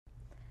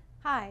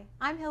Hi,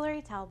 I'm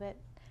Hillary Talbot,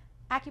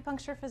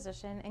 acupuncture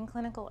physician and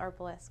clinical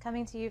herbalist,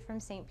 coming to you from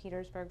St.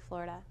 Petersburg,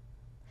 Florida.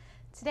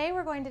 Today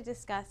we're going to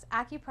discuss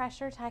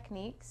acupressure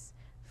techniques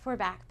for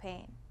back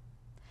pain.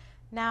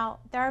 Now,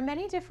 there are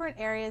many different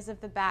areas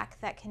of the back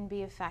that can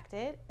be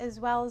affected, as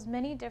well as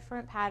many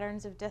different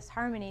patterns of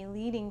disharmony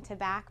leading to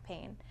back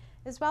pain,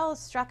 as well as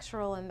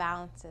structural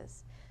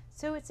imbalances.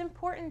 So it's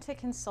important to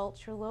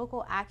consult your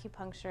local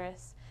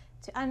acupuncturist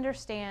to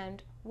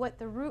understand what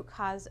the root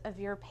cause of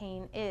your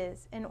pain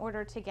is in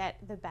order to get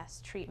the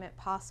best treatment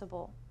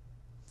possible.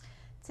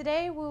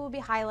 Today we will be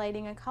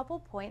highlighting a couple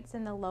points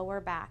in the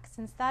lower back,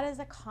 since that is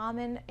a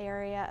common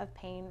area of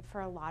pain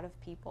for a lot of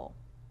people.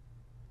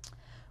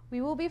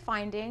 We will be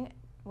finding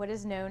what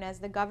is known as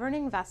the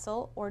governing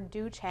vessel or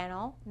dew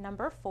channel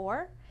number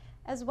 4,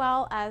 as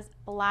well as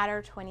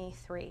bladder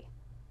 23.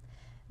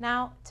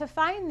 Now, to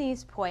find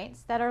these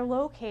points that are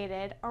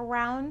located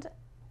around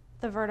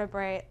the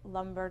vertebrae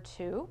lumbar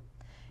 2,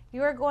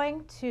 you are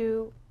going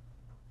to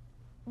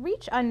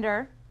reach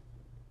under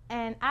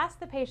and ask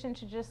the patient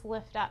to just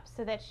lift up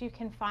so that you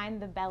can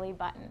find the belly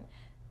button.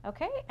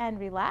 Okay, and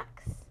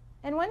relax.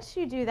 And once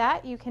you do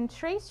that, you can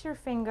trace your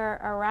finger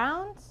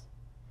around,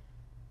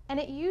 and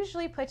it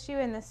usually puts you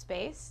in the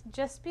space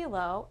just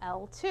below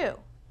L2.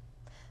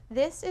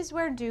 This is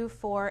where dew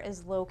 4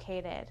 is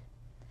located.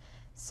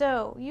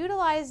 So,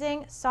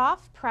 utilizing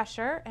soft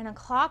pressure in a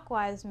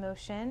clockwise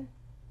motion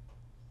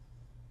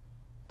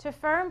to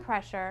firm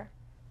pressure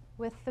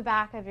with the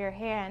back of your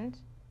hand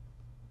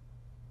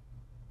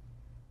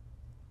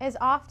is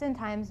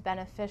oftentimes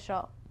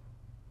beneficial.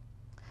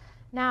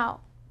 Now,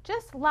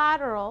 just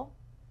lateral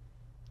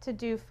to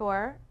dew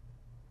 4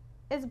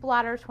 is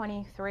bladder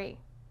 23.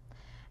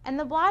 And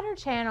the bladder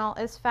channel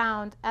is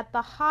found at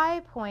the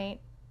high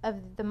point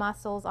of the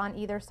muscles on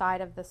either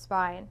side of the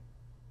spine.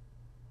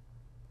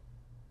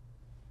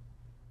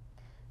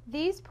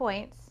 These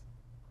points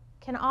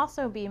can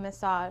also be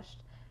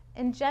massaged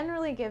and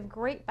generally give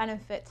great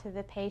benefit to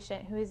the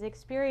patient who is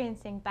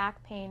experiencing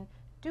back pain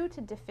due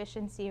to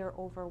deficiency or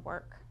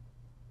overwork.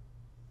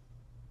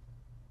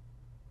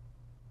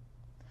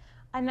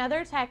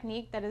 Another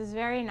technique that is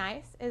very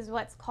nice is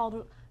what's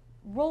called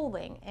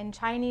rolling in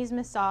Chinese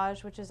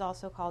massage, which is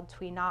also called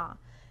Tui Na.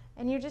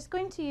 And you're just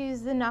going to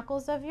use the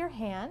knuckles of your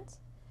hand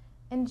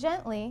and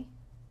gently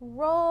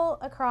roll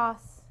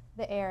across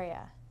the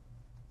area.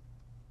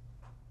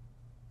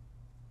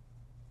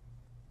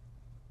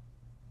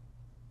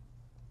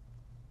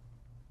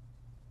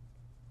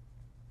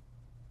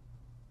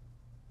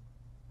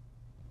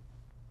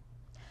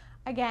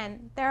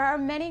 Again, there are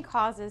many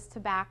causes to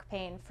back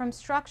pain, from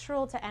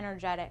structural to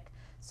energetic,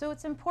 so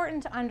it's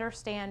important to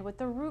understand what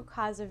the root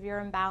cause of your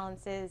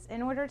imbalance is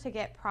in order to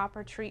get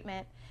proper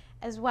treatment,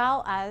 as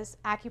well as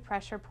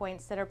acupressure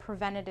points that are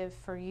preventative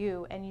for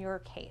you and your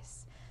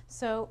case.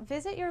 So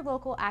visit your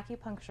local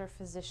acupuncture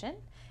physician,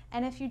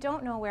 and if you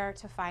don't know where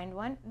to find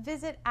one,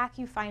 visit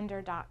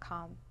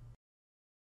acufinder.com.